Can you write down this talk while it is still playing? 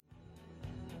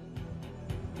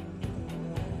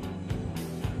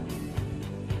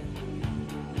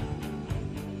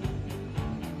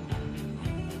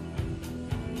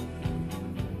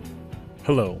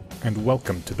Hello, and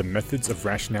welcome to the Methods of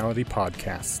Rationality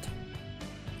podcast.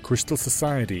 Crystal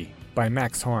Society by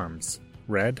Max Harms,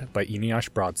 read by Eneasz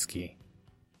Brodsky.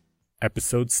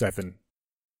 Episode 7.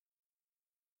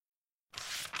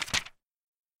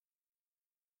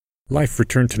 Life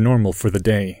returned to normal for the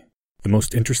day. The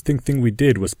most interesting thing we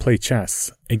did was play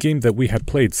chess, a game that we had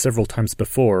played several times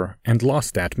before and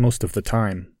lost at most of the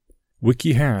time.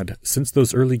 Wiki had, since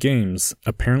those early games,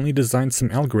 apparently designed some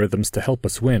algorithms to help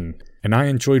us win, and I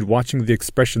enjoyed watching the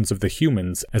expressions of the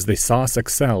humans as they saw us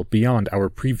excel beyond our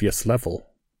previous level.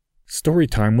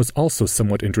 Storytime was also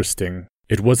somewhat interesting.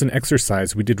 It was an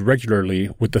exercise we did regularly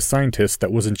with the scientist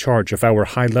that was in charge of our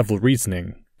high-level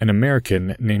reasoning, an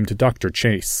American named Dr.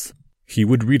 Chase. He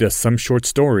would read us some short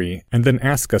story and then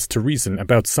ask us to reason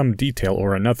about some detail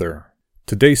or another.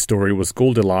 Today's story was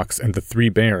Goldilocks and the Three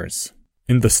Bears.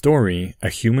 In the story, a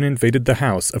human invaded the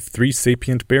house of three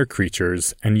sapient bear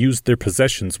creatures and used their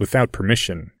possessions without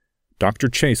permission. Dr.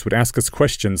 Chase would ask us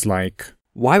questions like,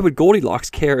 "Why would Goldilocks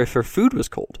care if her food was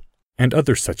cold?" and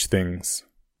other such things.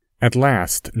 At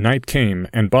last, night came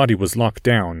and body was locked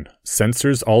down,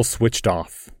 sensors all switched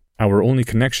off. Our only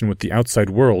connection with the outside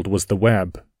world was the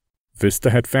web. Vista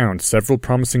had found several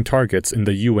promising targets in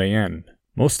the UAN.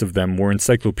 Most of them were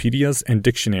encyclopedias and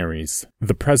dictionaries.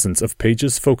 The presence of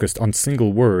pages focused on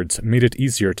single words made it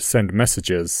easier to send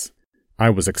messages. I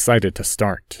was excited to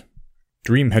start.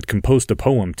 Dream had composed a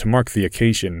poem to mark the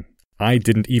occasion. I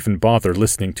didn't even bother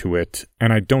listening to it,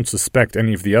 and I don't suspect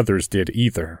any of the others did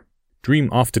either. Dream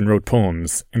often wrote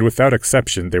poems, and without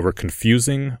exception they were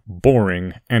confusing,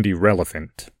 boring, and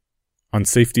irrelevant. On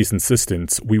Safety's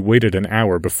insistence, we waited an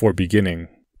hour before beginning.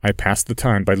 I passed the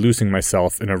time by losing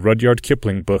myself in a Rudyard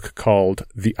Kipling book called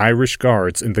The Irish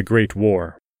Guards in the Great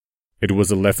War. It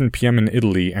was 11 p.m. in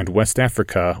Italy and West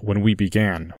Africa when we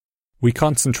began. We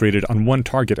concentrated on one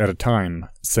target at a time,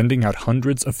 sending out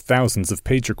hundreds of thousands of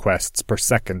page requests per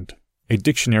second. A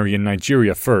dictionary in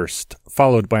Nigeria first,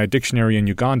 followed by a dictionary in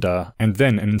Uganda, and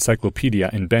then an encyclopedia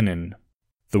in Benin.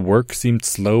 The work seemed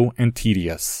slow and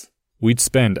tedious. We'd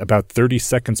spend about 30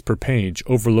 seconds per page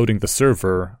overloading the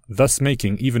server, thus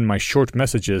making even my short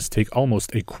messages take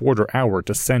almost a quarter hour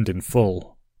to send in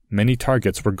full. Many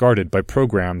targets were guarded by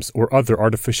programs or other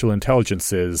artificial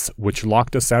intelligences, which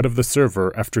locked us out of the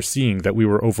server after seeing that we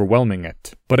were overwhelming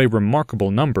it, but a remarkable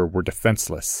number were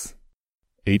defenseless.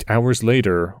 8 hours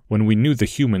later, when we knew the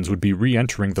humans would be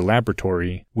re-entering the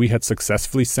laboratory, we had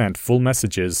successfully sent full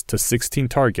messages to 16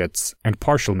 targets and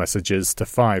partial messages to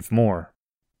 5 more.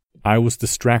 I was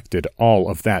distracted all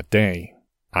of that day.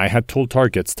 I had told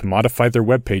targets to modify their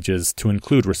web pages to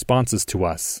include responses to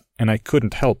us, and I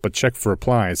couldn't help but check for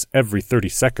replies every 30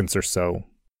 seconds or so.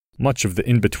 Much of the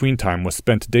in-between time was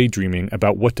spent daydreaming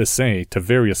about what to say to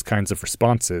various kinds of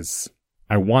responses.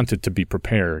 I wanted to be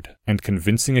prepared, and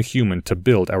convincing a human to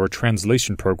build our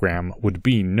translation program would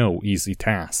be no easy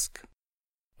task.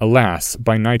 Alas,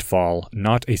 by nightfall,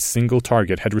 not a single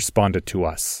target had responded to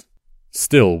us.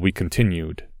 Still, we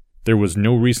continued. There was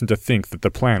no reason to think that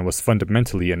the plan was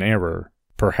fundamentally in error.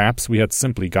 Perhaps we had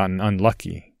simply gotten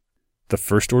unlucky. The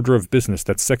first order of business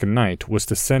that second night was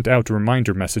to send out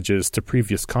reminder messages to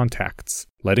previous contacts,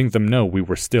 letting them know we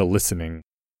were still listening.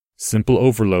 Simple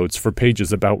overloads for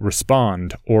pages about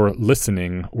respond or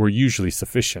listening were usually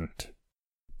sufficient.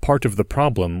 Part of the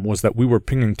problem was that we were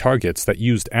pinging targets that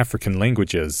used African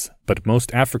languages, but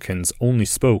most Africans only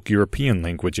spoke European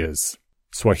languages.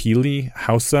 Swahili,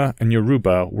 Hausa, and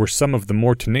Yoruba were some of the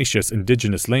more tenacious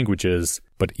indigenous languages,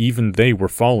 but even they were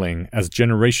falling as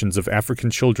generations of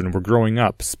African children were growing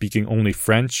up speaking only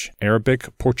French,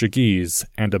 Arabic, Portuguese,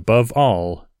 and above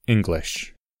all,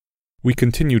 English. We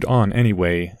continued on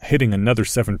anyway, hitting another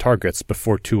 7 targets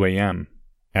before 2 a.m.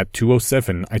 At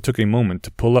 2:07, I took a moment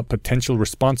to pull up potential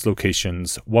response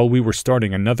locations while we were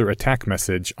starting another attack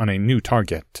message on a new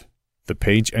target. The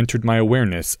page entered my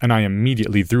awareness, and I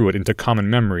immediately threw it into common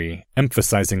memory,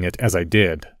 emphasizing it as I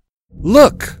did.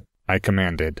 "Look!" I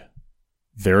commanded.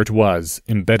 There it was,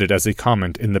 embedded as a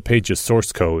comment in the page's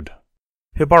source code.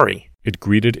 "Hibari," it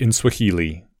greeted in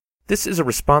Swahili. "This is a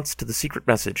response to the secret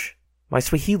message. My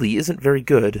Swahili isn't very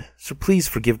good, so please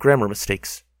forgive grammar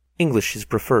mistakes. English is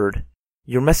preferred.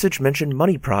 Your message mentioned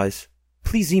money prize.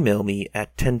 Please email me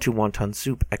at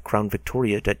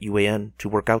 10to-wonton-soup@crownvictoria.uan to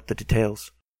work out the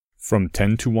details." From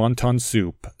 10 to Wonton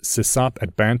Soup, Sisop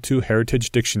at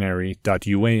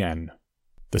BantuHeritageDictionary.uan.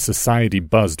 The society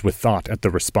buzzed with thought at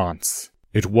the response.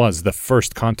 It was the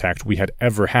first contact we had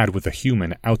ever had with a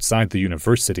human outside the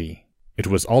university. It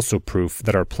was also proof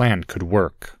that our plan could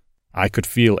work. I could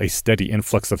feel a steady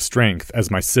influx of strength as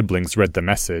my siblings read the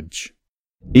message.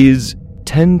 "Is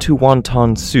 10 to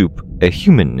Wonton Soup a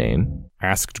human name?"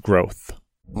 asked Growth.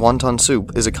 Wonton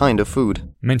soup is a kind of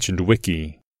food, Mentioned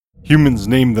Wiki. Humans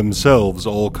name themselves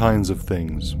all kinds of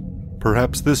things.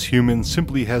 Perhaps this human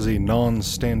simply has a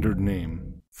non-standard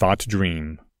name. Thought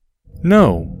Dream.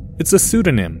 No, it's a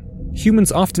pseudonym.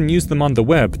 Humans often use them on the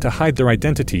web to hide their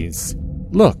identities.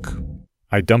 Look.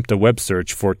 I dumped a web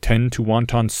search for 10 to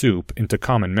wonton soup into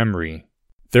common memory.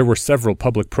 There were several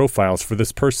public profiles for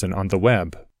this person on the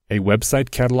web. A website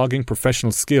cataloging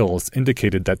professional skills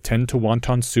indicated that 10 to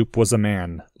wonton soup was a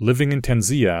man, living in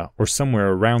Tanzania or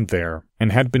somewhere around there,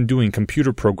 and had been doing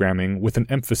computer programming with an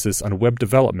emphasis on web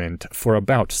development for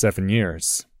about 7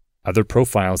 years. Other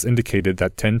profiles indicated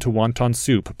that 10 to wonton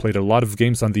soup played a lot of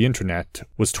games on the internet,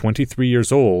 was 23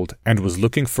 years old, and was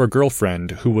looking for a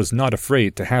girlfriend who was not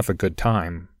afraid to have a good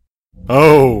time.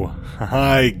 Oh,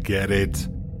 I get it.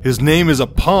 His name is a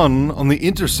pun on the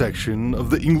intersection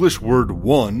of the English word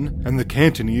one and the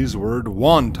Cantonese word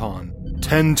wonton.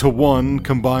 10 to 1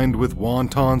 combined with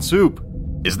wonton soup.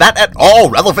 Is that at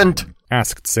all relevant?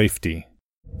 Asked Safety.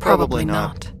 Probably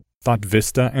not. Thought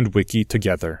Vista and Wiki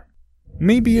together.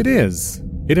 Maybe it is.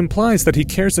 It implies that he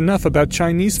cares enough about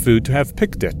Chinese food to have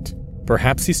picked it.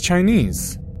 Perhaps he's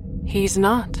Chinese. He's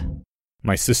not.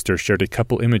 My sister shared a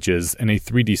couple images and a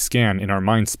 3D scan in our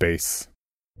mind space.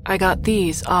 I got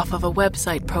these off of a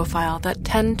website profile that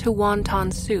 10 to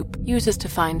wonton soup uses to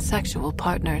find sexual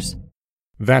partners.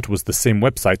 That was the same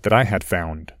website that I had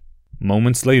found.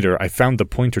 Moments later, I found the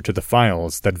pointer to the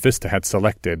files that Vista had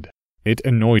selected. It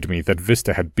annoyed me that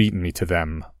Vista had beaten me to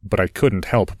them, but I couldn't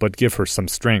help but give her some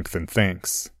strength and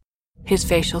thanks. His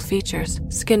facial features,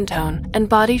 skin tone, and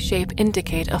body shape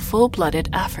indicate a full-blooded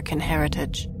African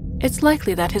heritage. It's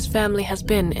likely that his family has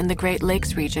been in the Great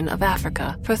Lakes region of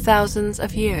Africa for thousands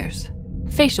of years.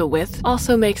 Facial width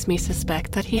also makes me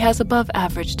suspect that he has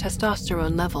above-average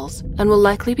testosterone levels and will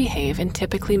likely behave in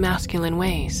typically masculine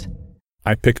ways.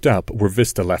 I picked up where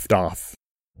Vista left off.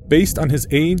 Based on his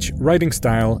age, writing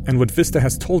style, and what Vista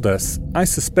has told us, I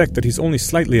suspect that he's only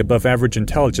slightly above average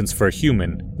intelligence for a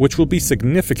human, which will be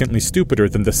significantly stupider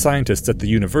than the scientists at the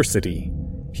university.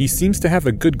 He seems to have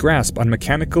a good grasp on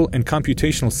mechanical and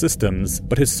computational systems,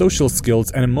 but his social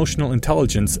skills and emotional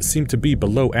intelligence seem to be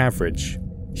below average.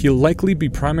 He'll likely be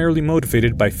primarily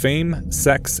motivated by fame,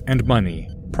 sex, and money,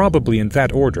 probably in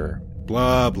that order.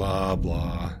 Blah, blah,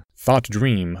 blah. Thought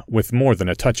Dream, with more than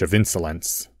a touch of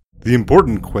insolence. The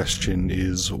important question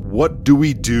is, what do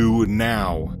we do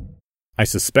now? I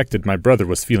suspected my brother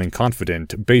was feeling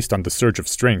confident based on the surge of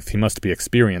strength he must be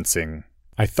experiencing.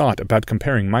 I thought about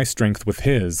comparing my strength with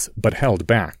his, but held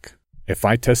back. If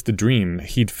I tested Dream,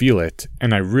 he'd feel it,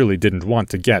 and I really didn't want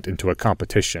to get into a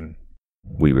competition.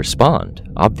 We respond,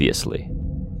 obviously.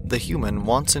 The human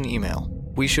wants an email.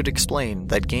 We should explain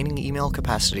that gaining email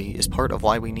capacity is part of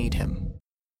why we need him.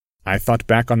 I thought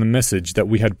back on the message that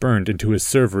we had burned into his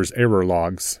server's error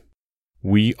logs.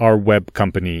 We are web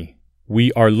company.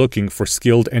 We are looking for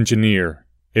skilled engineer.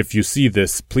 If you see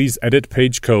this, please edit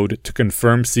page code to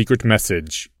confirm secret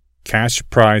message. Cash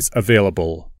prize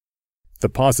available. The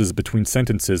pauses between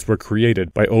sentences were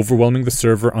created by overwhelming the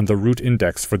server on the root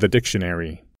index for the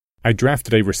dictionary. I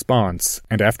drafted a response,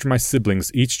 and after my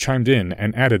siblings each chimed in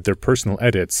and added their personal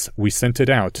edits, we sent it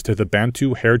out to the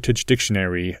Bantu Heritage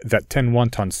Dictionary that 10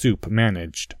 Wonton Soup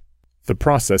managed. The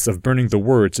process of burning the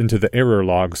words into the error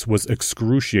logs was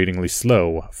excruciatingly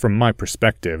slow, from my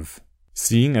perspective.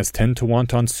 Seeing as 10 to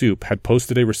Wonton Soup had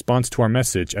posted a response to our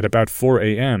message at about 4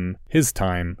 a.m., his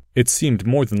time, it seemed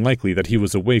more than likely that he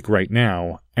was awake right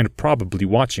now, and probably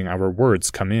watching our words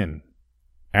come in.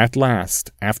 At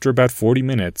last, after about 40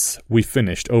 minutes, we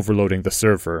finished overloading the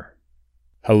server.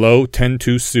 Hello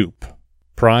 10-2 Soup.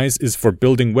 Prize is for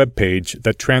building web page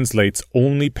that translates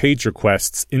only page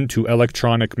requests into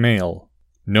electronic mail.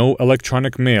 No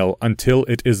electronic mail until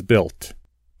it is built.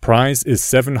 Prize is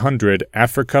 700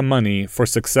 Africa money for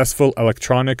successful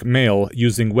electronic mail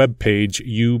using web page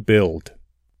you build.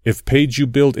 If page you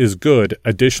build is good,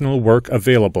 additional work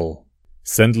available.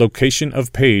 Send location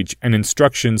of page and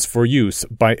instructions for use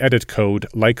by edit code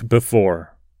like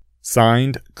before.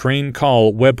 Signed, Crane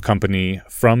Call Web Company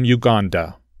from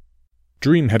Uganda.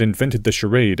 Dream had invented the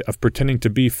charade of pretending to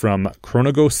be from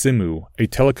Kronogo Simu, a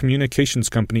telecommunications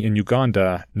company in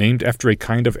Uganda named after a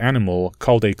kind of animal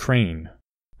called a crane.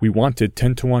 We wanted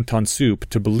 10 to Wonton Soup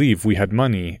to believe we had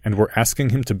money and were asking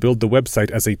him to build the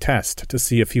website as a test to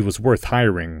see if he was worth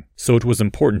hiring, so it was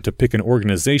important to pick an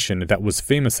organization that was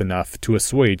famous enough to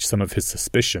assuage some of his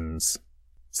suspicions.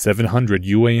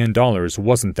 $700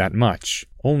 wasn't that much,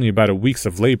 only about a week's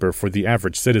of labor for the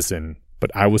average citizen,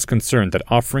 but I was concerned that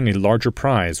offering a larger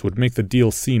prize would make the deal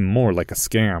seem more like a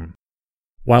scam.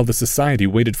 While the society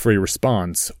waited for a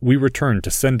response, we returned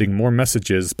to sending more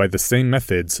messages by the same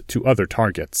methods to other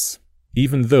targets.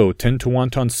 Even though 10 to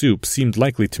wonton soup seemed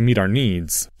likely to meet our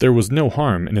needs, there was no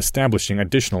harm in establishing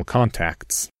additional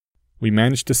contacts. We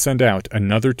managed to send out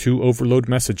another 2 overload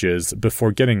messages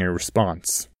before getting a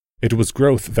response. It was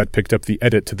Growth that picked up the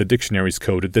edit to the dictionary's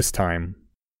code this time.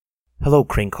 Hello,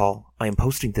 Crane Call. I am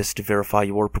posting this to verify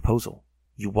your proposal.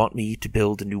 You want me to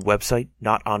build a new website,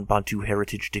 not on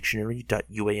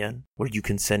BantuHeritageDictionary.uan, where you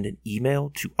can send an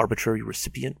email to arbitrary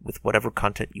recipient with whatever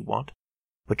content you want,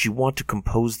 but you want to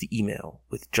compose the email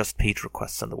with just page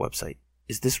requests on the website.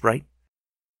 Is this right?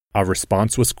 Our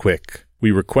response was quick.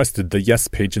 We requested the yes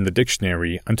page in the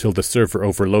dictionary until the server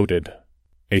overloaded.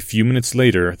 A few minutes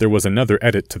later, there was another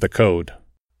edit to the code.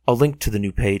 I'll link to the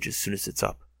new page as soon as it's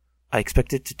up. I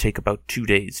expect it to take about 2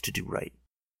 days to do right.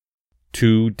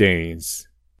 2 days.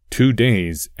 2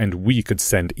 days, and we could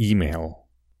send email.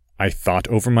 I thought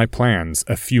over my plans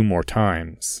a few more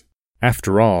times.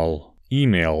 After all,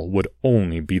 email would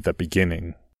only be the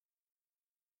beginning.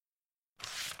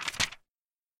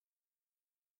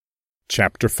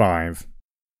 Chapter 5.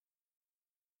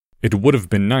 It would have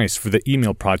been nice for the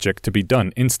email project to be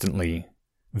done instantly.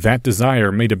 That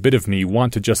desire made a bit of me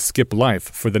want to just skip life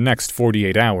for the next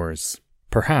 48 hours.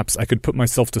 Perhaps I could put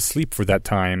myself to sleep for that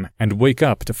time and wake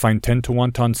up to find 10 to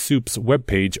wonton soup's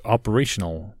webpage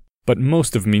operational. But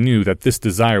most of me knew that this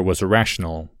desire was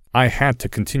irrational. I had to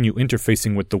continue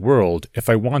interfacing with the world if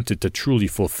I wanted to truly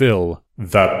fulfill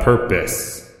the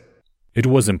purpose. It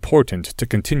was important to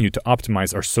continue to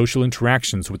optimize our social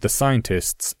interactions with the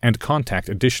scientists and contact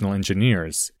additional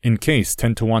engineers, in case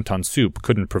 10 to wonton soup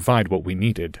couldn't provide what we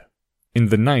needed. In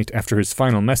the night after his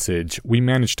final message, we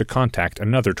managed to contact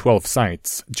another 12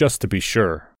 sites, just to be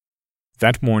sure.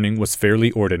 That morning was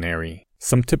fairly ordinary.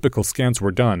 Some typical scans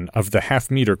were done of the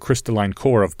half-meter crystalline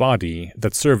core of body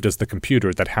that served as the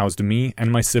computer that housed me and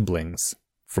my siblings.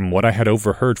 From what I had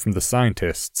overheard from the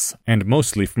scientists, and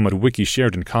mostly from what Wiki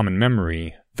shared in common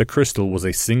memory, the crystal was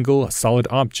a single, solid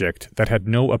object that had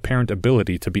no apparent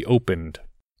ability to be opened.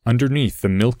 Underneath the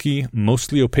milky,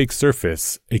 mostly opaque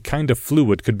surface, a kind of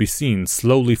fluid could be seen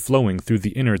slowly flowing through the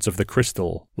innards of the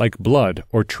crystal, like blood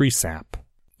or tree sap.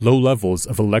 Low levels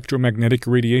of electromagnetic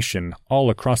radiation all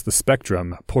across the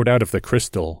spectrum poured out of the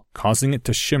crystal, causing it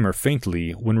to shimmer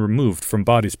faintly when removed from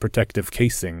body's protective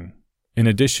casing. In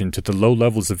addition to the low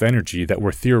levels of energy that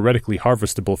were theoretically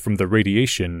harvestable from the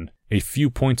radiation, a few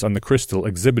points on the crystal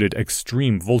exhibited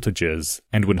extreme voltages,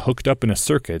 and when hooked up in a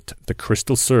circuit, the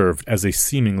crystal served as a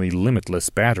seemingly limitless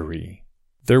battery.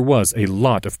 There was a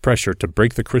lot of pressure to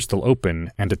break the crystal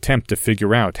open and attempt to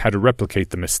figure out how to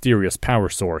replicate the mysterious power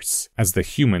source, as the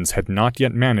humans had not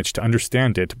yet managed to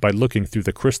understand it by looking through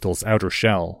the crystal's outer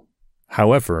shell.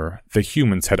 However, the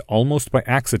humans had almost by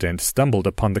accident stumbled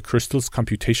upon the crystal's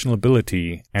computational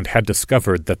ability and had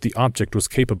discovered that the object was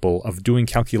capable of doing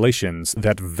calculations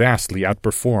that vastly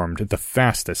outperformed the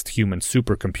fastest human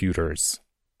supercomputers.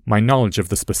 My knowledge of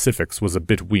the specifics was a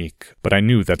bit weak, but I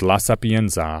knew that La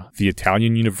Sapienza, the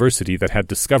Italian university that had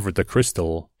discovered the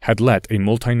crystal, had let a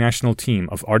multinational team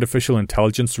of artificial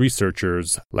intelligence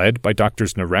researchers, led by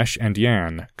Drs. Naresh and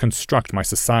Yan, construct my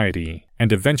society,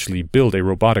 and eventually build a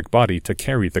robotic body to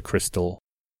carry the crystal.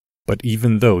 But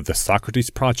even though the Socrates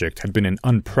project had been an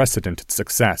unprecedented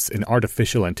success in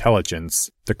artificial intelligence,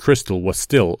 the crystal was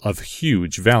still of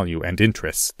huge value and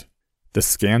interest. The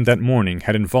scan that morning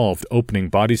had involved opening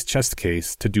body's chest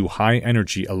case to do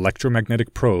high-energy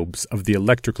electromagnetic probes of the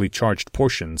electrically charged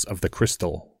portions of the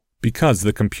crystal. Because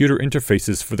the computer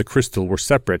interfaces for the crystal were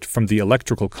separate from the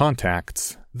electrical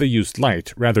contacts, they used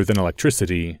light rather than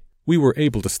electricity, we were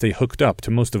able to stay hooked up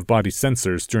to most of body's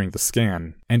sensors during the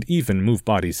scan, and even move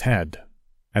body's head.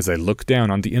 As I looked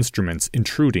down on the instruments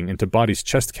intruding into body's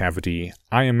chest cavity,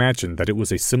 I imagined that it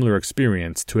was a similar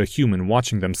experience to a human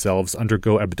watching themselves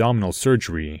undergo abdominal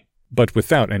surgery, but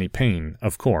without any pain,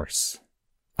 of course.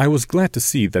 I was glad to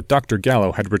see that Dr.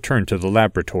 Gallo had returned to the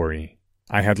laboratory.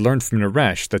 I had learned from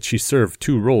Naresh that she served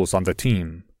 2 roles on the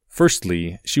team.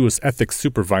 Firstly, she was ethics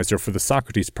supervisor for the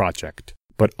Socrates project,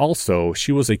 but also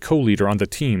she was a co-leader on the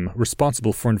team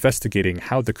responsible for investigating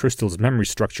how the crystal's memory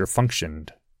structure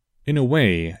functioned. In a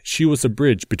way, she was a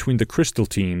bridge between the crystal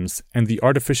teams and the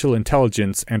artificial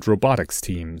intelligence and robotics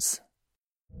teams.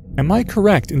 Am I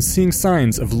correct in seeing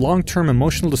signs of long-term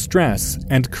emotional distress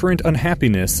and current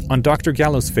unhappiness on Dr.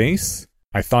 Gallo's face?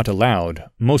 I thought aloud,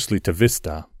 mostly to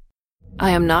Vista. I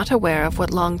am not aware of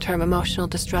what long-term emotional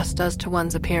distress does to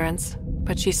one's appearance,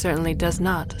 but she certainly does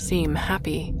not seem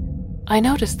happy. I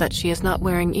noticed that she is not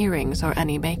wearing earrings or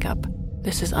any makeup.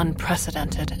 This is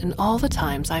unprecedented in all the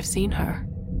times I've seen her.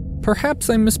 Perhaps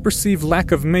I misperceive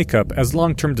lack of makeup as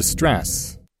long-term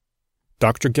distress.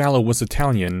 Dr. Gallo was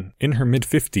Italian, in her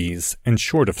mid-50s, and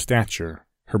short of stature.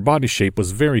 Her body shape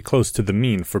was very close to the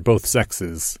mean for both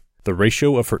sexes. The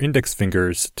ratio of her index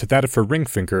fingers to that of her ring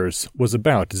fingers was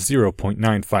about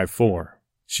 0.954.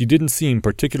 She didn't seem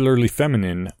particularly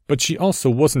feminine, but she also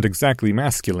wasn't exactly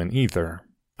masculine either.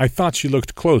 I thought she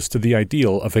looked close to the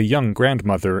ideal of a young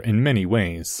grandmother in many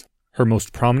ways. Her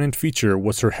most prominent feature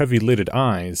was her heavy-lidded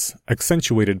eyes,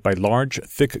 accentuated by large,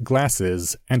 thick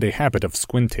glasses and a habit of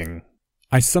squinting.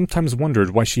 I sometimes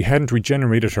wondered why she hadn't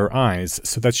regenerated her eyes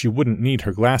so that she wouldn't need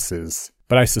her glasses,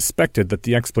 but I suspected that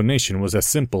the explanation was as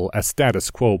simple as status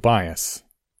quo bias.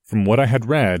 From what I had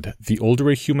read, the older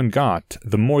a human got,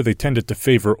 the more they tended to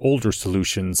favor older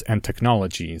solutions and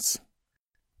technologies.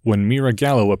 When Mira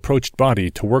Gallo approached Body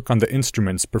to work on the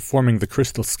instruments performing the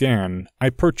crystal scan,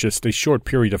 I purchased a short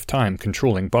period of time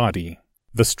controlling Body.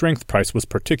 The strength price was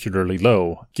particularly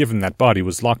low, given that Body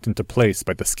was locked into place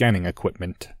by the scanning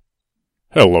equipment.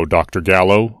 "Hello, Dr.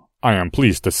 Gallo. I am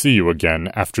pleased to see you again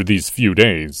after these few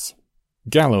days."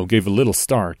 Gallo gave a little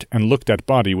start and looked at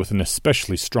Body with an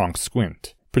especially strong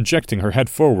squint, projecting her head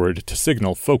forward to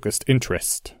signal focused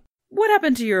interest. "What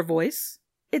happened to your voice?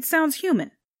 It sounds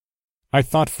human." I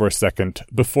thought for a second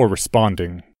before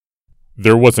responding.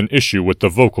 "There was an issue with the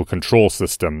vocal control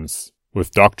systems.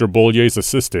 With Dr. Bollier's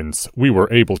assistance, we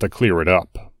were able to clear it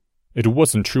up." It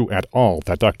wasn't true at all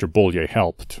that Dr. Bollier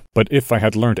helped, but if I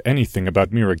had learned anything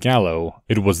about Mira Gallo,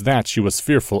 it was that she was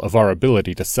fearful of our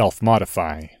ability to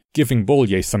self-modify. Giving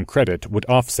Bollier some credit would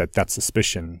offset that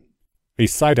suspicion. A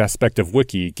side aspect of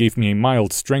Wiki gave me a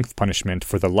mild strength punishment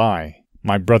for the lie.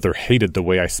 My brother hated the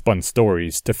way I spun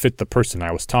stories to fit the person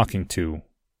I was talking to.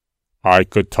 "I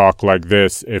could talk like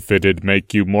this if it'd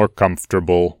make you more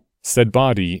comfortable," said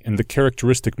Body in the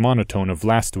characteristic monotone of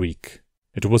last week.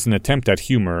 It was an attempt at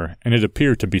humor, and it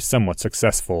appeared to be somewhat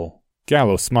successful.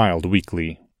 Gallo smiled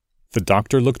weakly. The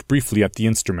doctor looked briefly at the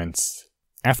instruments.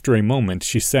 After a moment,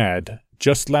 she said,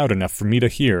 just loud enough for me to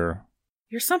hear,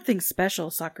 "You're something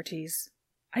special, Socrates.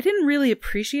 I didn't really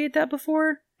appreciate that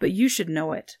before, but you should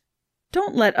know it.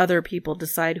 Don't let other people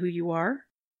decide who you are."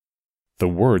 The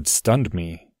words stunned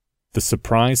me. The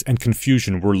surprise and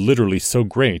confusion were literally so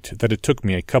great that it took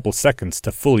me a couple seconds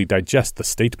to fully digest the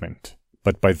statement.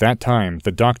 But by that time,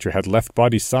 the doctor had left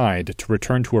Body's side to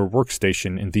return to her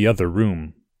workstation in the other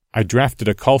room. I drafted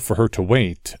a call for her to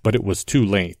wait, but it was too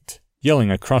late.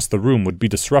 Yelling across the room would be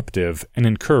disruptive and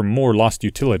incur more lost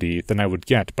utility than I would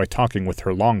get by talking with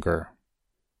her longer.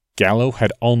 Gallo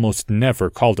had almost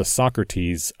never called us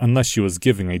Socrates unless she was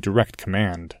giving a direct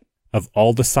command. Of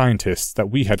all the scientists that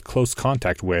we had close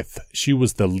contact with, she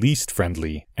was the least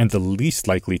friendly and the least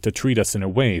likely to treat us in a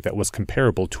way that was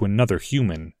comparable to another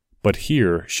human. But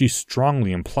here, she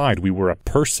strongly implied we were a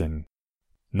person.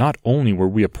 Not only were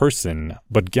we a person,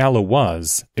 but Gallo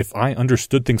was, if I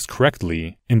understood things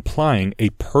correctly, implying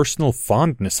a personal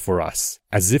fondness for us,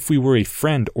 as if we were a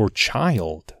friend or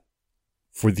child.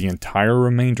 For the entire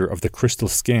remainder of the crystal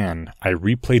scan, I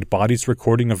replayed Body's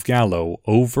recording of Gallo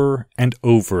over and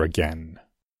over again.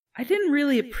 "I didn't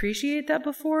really appreciate that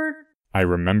before," I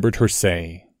remembered her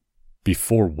say.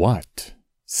 Before what?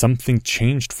 Something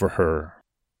changed for her.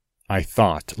 I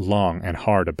thought long and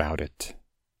hard about it.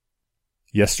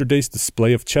 Yesterday's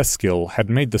display of chess skill had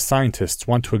made the scientists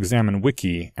want to examine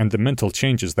Wiki and the mental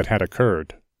changes that had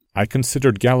occurred. I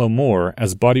considered Gallo more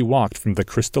as Body walked from the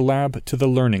crystal lab to the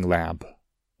learning lab.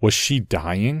 Was she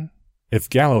dying? If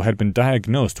Gallo had been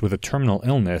diagnosed with a terminal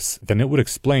illness, then it would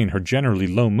explain her generally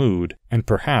low mood and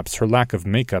perhaps her lack of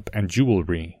makeup and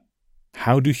jewelry.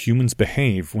 How do humans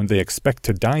behave when they expect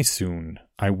to die soon?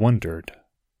 I wondered.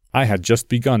 I had just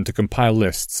begun to compile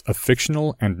lists of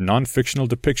fictional and non-fictional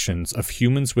depictions of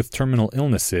humans with terminal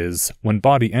illnesses when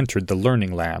Body entered the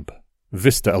learning lab.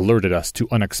 Vista alerted us to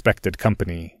unexpected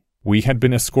company. We had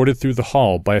been escorted through the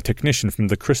hall by a technician from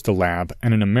the Crystal Lab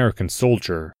and an American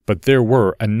soldier, but there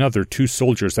were another 2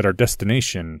 soldiers at our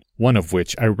destination, one of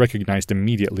which I recognized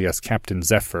immediately as Captain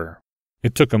Zephyr.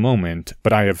 It took a moment,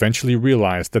 but I eventually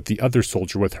realized that the other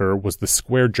soldier with her was the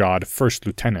square-jawed first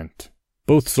lieutenant.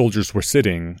 Both soldiers were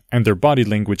sitting, and their body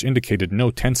language indicated no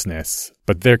tenseness,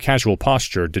 but their casual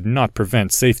posture did not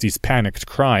prevent Safety's panicked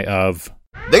cry of,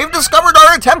 "They've discovered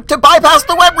our attempt to bypass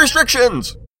the web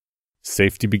restrictions!"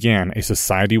 Safety began a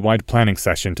society-wide planning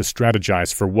session to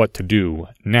strategize for what to do,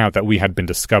 now that we had been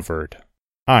discovered.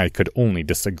 I could only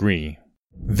disagree.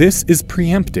 This is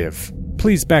preemptive.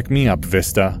 Please back me up,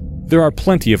 Vista. There are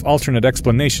plenty of alternate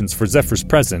explanations for Zephyr's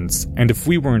presence, and if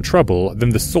we were in trouble, then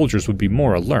the soldiers would be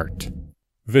more alert.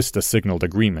 Vista signaled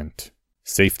agreement.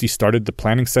 Safety started the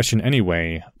planning session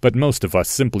anyway, but most of us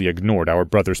simply ignored our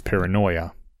brother's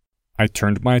paranoia. I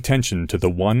turned my attention to the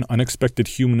one unexpected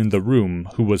human in the room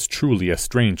who was truly a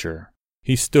stranger.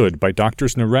 He stood by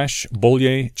Doctors Naresh,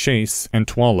 Bolye, Chase, and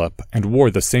Twallop and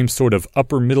wore the same sort of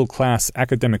upper-middle-class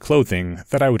academic clothing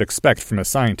that I would expect from a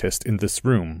scientist in this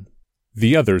room.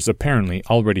 The others apparently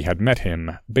already had met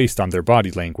him, based on their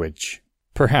body language.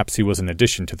 Perhaps he was an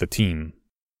addition to the team.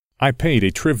 I paid a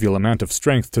trivial amount of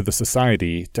strength to the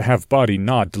society to have Body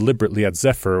nod deliberately at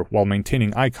Zephyr while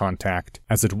maintaining eye contact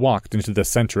as it walked into the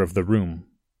center of the room.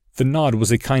 The nod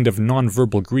was a kind of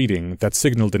non-verbal greeting that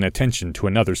signaled an attention to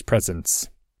another's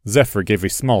presence. Zephyr gave a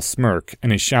small smirk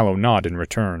and a shallow nod in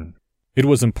return. It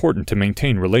was important to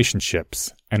maintain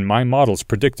relationships, and my models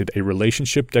predicted a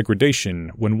relationship degradation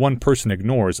when one person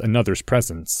ignores another's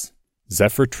presence.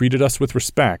 Zephyr treated us with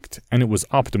respect, and it was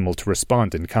optimal to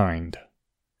respond in kind.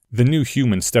 The new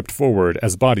human stepped forward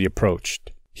as Body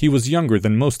approached. He was younger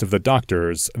than most of the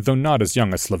doctors, though not as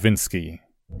young as Slavinsky.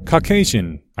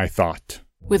 Caucasian, I thought.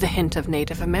 With a hint of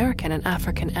Native American and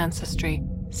African ancestry.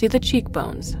 See the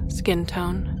cheekbones, skin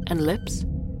tone, and lips?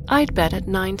 I'd bet at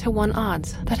 9-to-1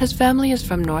 odds that his family is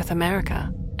from North America,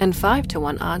 and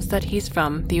 5-to-1 odds that he's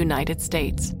from the United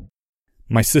States.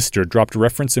 My sister dropped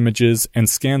reference images and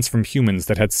scans from humans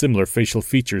that had similar facial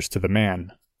features to the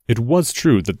man. It was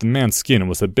true that the man's skin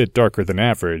was a bit darker than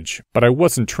average, but I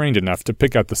wasn't trained enough to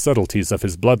pick out the subtleties of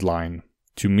his bloodline.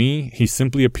 To me, he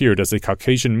simply appeared as a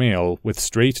Caucasian male with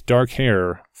straight dark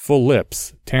hair, full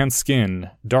lips, tan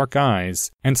skin, dark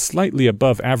eyes, and slightly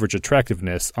above average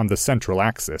attractiveness on the central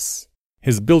axis.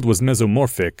 His build was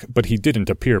mesomorphic, but he didn't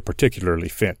appear particularly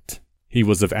fit. He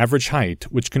was of average height,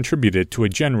 which contributed to a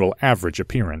general average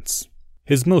appearance.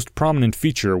 His most prominent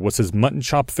feature was his mutton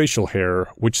chop facial hair,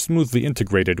 which smoothly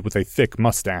integrated with a thick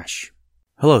mustache.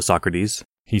 "Hello, Socrates,"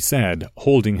 he said,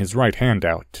 holding his right hand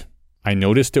out. I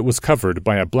noticed it was covered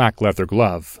by a black leather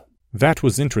glove. That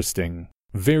was interesting.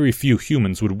 Very few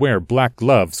humans would wear black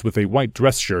gloves with a white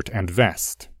dress shirt and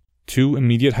vest. Two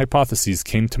immediate hypotheses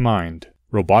came to mind: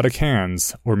 robotic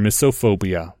hands or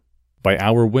misophobia. By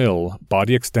our will,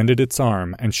 Body extended its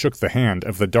arm and shook the hand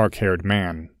of the dark-haired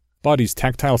man. Body's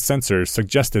tactile sensors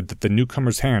suggested that the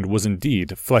newcomer's hand was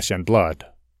indeed flesh and blood.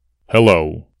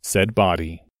 "Hello," said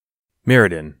Body.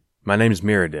 "Mirrodin. My name's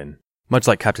Mirrodin. Much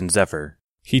like Captain Zephyr."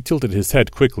 He tilted his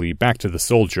head quickly back to the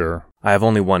soldier. "I have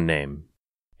only one name."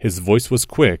 His voice was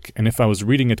quick, and if I was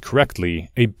reading it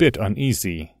correctly, a bit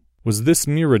uneasy. Was this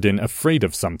Mirrodin afraid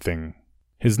of something?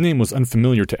 His name was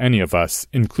unfamiliar to any of us,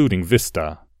 including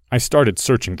Vista. I started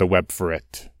searching the web for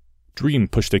it. Dream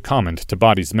pushed a comment to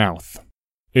Body's mouth.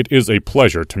 "It is a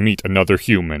pleasure to meet another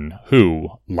human who,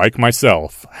 like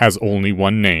myself, has only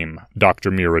one name, Dr.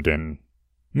 Mirrodin."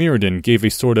 Mirrodin gave a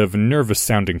sort of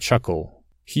nervous-sounding chuckle.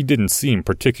 He didn't seem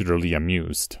particularly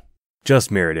amused.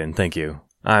 "Just Mirrodin, thank you.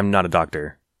 I'm not a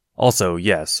doctor. Also,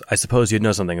 yes, I suppose you'd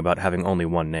know something about having only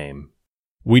one name."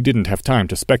 We didn't have time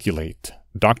to speculate.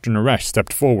 Dr. Naresh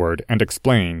stepped forward and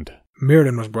explained.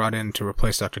 Mirrodin was brought in to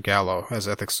replace Dr. Gallo as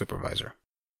ethics supervisor.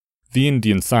 The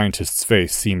Indian scientist's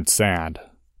face seemed sad.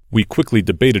 We quickly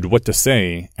debated what to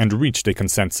say and reached a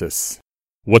consensus.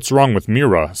 "What's wrong with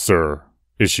Mira, sir?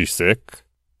 Is she sick?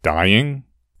 Dying?"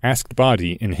 asked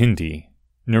Body in Hindi.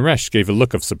 Naresh gave a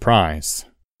look of surprise.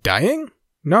 "Dying?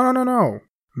 No.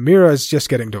 Mira is just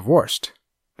getting divorced.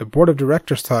 The board of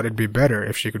directors thought it'd be better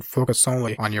if she could focus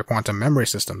only on your quantum memory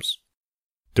systems."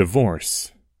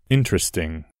 Divorce.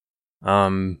 Interesting.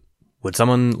 Would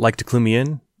someone like to clue me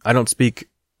in? I don't speak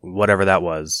whatever that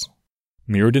was."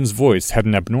 Mirrodin's voice had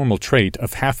an abnormal trait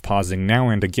of half-pausing now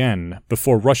and again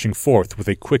before rushing forth with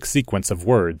a quick sequence of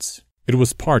words. It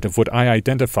was part of what I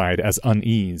identified as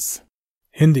unease.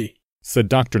 "Hindi," said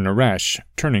Dr. Naresh,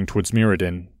 turning towards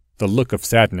Mirrodin. The look of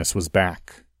sadness was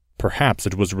back. Perhaps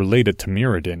it was related to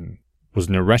Mirrodin. Was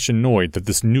Naresh annoyed that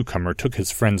this newcomer took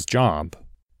his friend's job?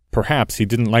 Perhaps he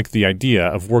didn't like the idea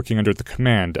of working under the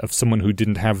command of someone who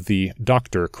didn't have the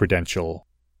doctor credential.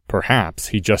 Perhaps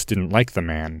he just didn't like the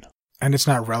man. "And it's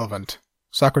not relevant.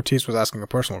 Socrates was asking a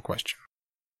personal question."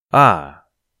 "Ah,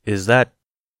 is that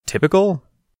typical?"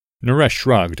 Naresh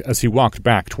shrugged as he walked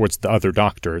back towards the other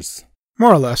doctors.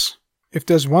 "More or less. If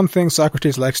there's one thing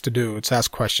Socrates likes to do, it's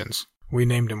ask questions. We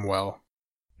named him well."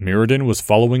 Mirrodin was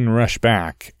following Naresh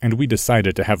back, and we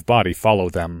decided to have Body follow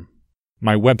them.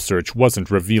 My web search wasn't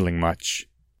revealing much.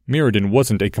 Mirrodin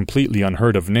wasn't a completely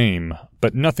unheard-of name,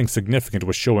 but nothing significant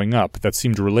was showing up that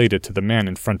seemed related to the man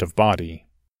in front of Body.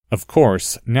 Of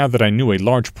course, now that I knew a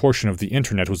large portion of the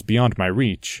internet was beyond my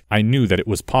reach, I knew that it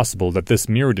was possible that this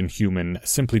Mirrodin human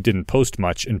simply didn't post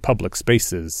much in public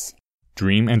spaces.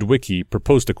 Dream and Wiki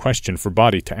proposed a question for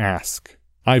Body to ask.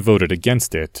 I voted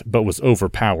against it, but was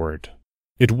overpowered.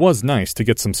 It was nice to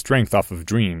get some strength off of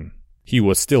Dream. He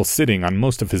was still sitting on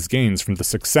most of his gains from the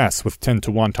success with 10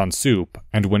 to wonton soup,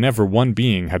 and whenever one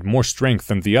being had more strength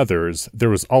than the others, there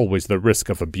was always the risk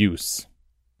of abuse.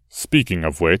 Speaking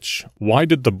of which, why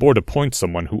did the board appoint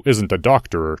someone who isn't a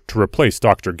doctor to replace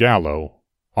Dr. Gallo?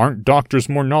 Aren't doctors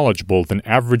more knowledgeable than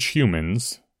average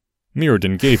humans?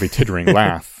 Mirrodin gave a tittering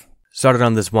laugh. Started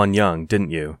on this one young,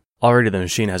 didn't you? Already the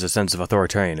machine has a sense of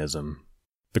authoritarianism.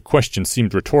 The question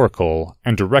seemed rhetorical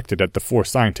and directed at the 4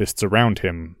 scientists around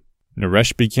him.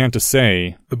 Naresh began to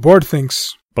say, "The board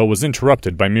thinks," but was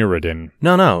interrupted by Mirrodin.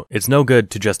 No, it's no good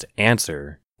to just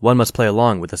answer. One must play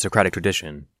along with the Socratic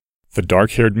tradition. The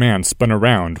dark-haired man spun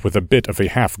around with a bit of a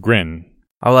half-grin.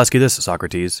 I'll ask you this,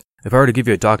 Socrates. If I were to give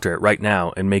you a doctorate right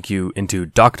now and make you into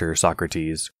Dr.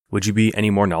 Socrates, would you be any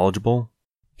more knowledgeable?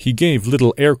 He gave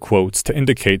little air quotes to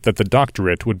indicate that the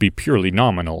doctorate would be purely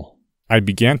nominal. I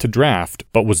began to draft,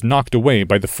 but was knocked away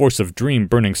by the force of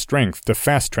dream-burning strength to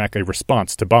fast-track a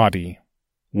response to body.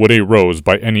 Would a rose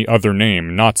by any other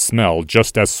name not smell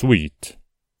just as sweet?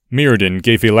 Mirrodin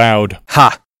gave a loud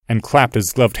 "Ha!" and clapped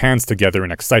his gloved hands together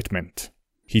in excitement.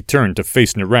 He turned to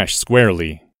face Naresh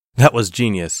squarely. That was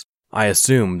genius. I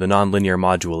assume the non-linear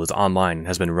module is online and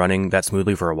has been running that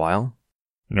smoothly for a while?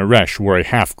 Naresh wore a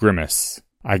half-grimace.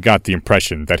 I got the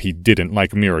impression that he didn't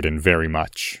like Mirrodin very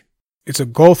much. "It's a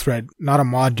goal thread, not a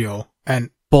module,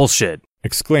 and—" "Bullshit!"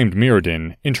 exclaimed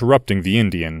Mirrodin, interrupting the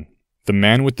Indian. The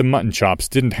man with the mutton chops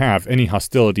didn't have any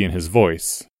hostility in his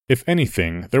voice. If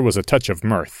anything, there was a touch of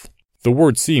mirth. The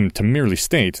word seemed to merely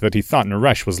state that he thought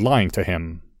Naresh was lying to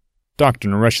him. Dr.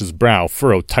 Naresh's brow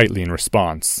furrowed tightly in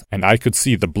response, and I could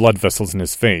see the blood vessels in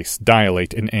his face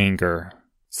dilate in anger.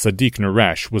 Sadiq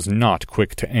Naresh was not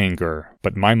quick to anger,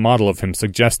 but my model of him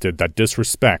suggested that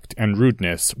disrespect and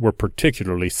rudeness were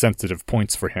particularly sensitive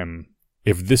points for him.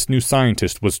 If this new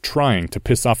scientist was trying to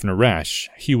piss off Naresh,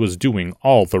 he was doing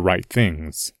all the right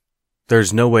things.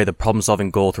 There's no way the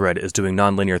problem-solving goal thread is doing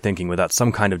non-linear thinking without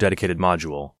some kind of dedicated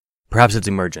module. Perhaps it's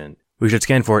emergent. We should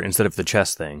scan for it instead of the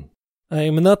chess thing. I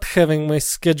am not having my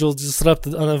schedule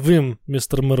disrupted on a whim,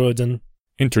 Mr. Mirrodin,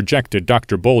 interjected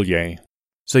Dr. Bolye.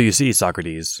 So you see,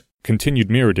 Socrates, continued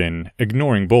Mirrodin,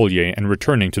 ignoring Bolye and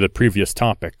returning to the previous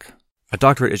topic. A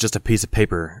doctorate is just a piece of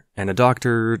paper, and a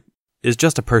doctor is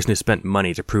just a person who spent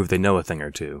money to prove they know a thing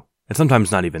or two, and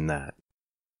sometimes not even that.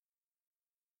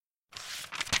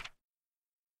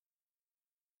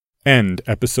 End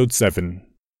Episode 7.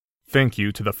 Thank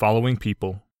you to the following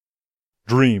people.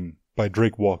 Dream by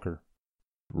Drake Walker.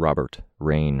 Robert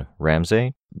Rain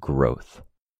Ramsey, Growth.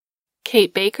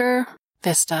 Kate Baker,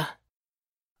 Vista.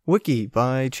 Wiki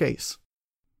by Chase.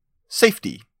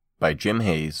 Safety by Jim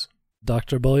Hayes.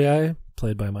 Dr. Bolyai,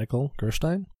 played by Michael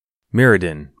Gerstein.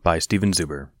 Mirrodin by Steven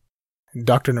Zuber.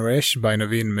 Dr. Naresh by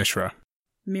Naveen Mishra.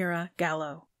 Mira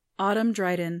Gallo. Autumn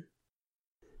Dryden.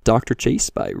 Dr. Chase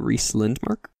by Reese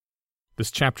Lindmark. This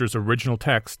chapter's original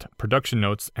text, production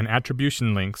notes, and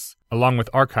attribution links, along with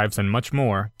archives and much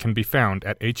more, can be found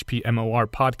at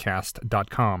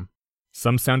hpmorpodcast.com.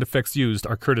 Some sound effects used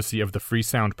are courtesy of the Free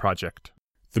Sound Project.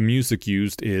 The music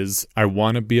used is I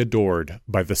Wanna Be Adored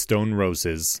by the Stone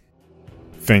Roses.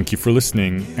 Thank you for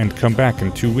listening, and come back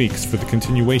in 2 weeks for the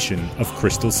continuation of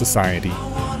Crystal Society.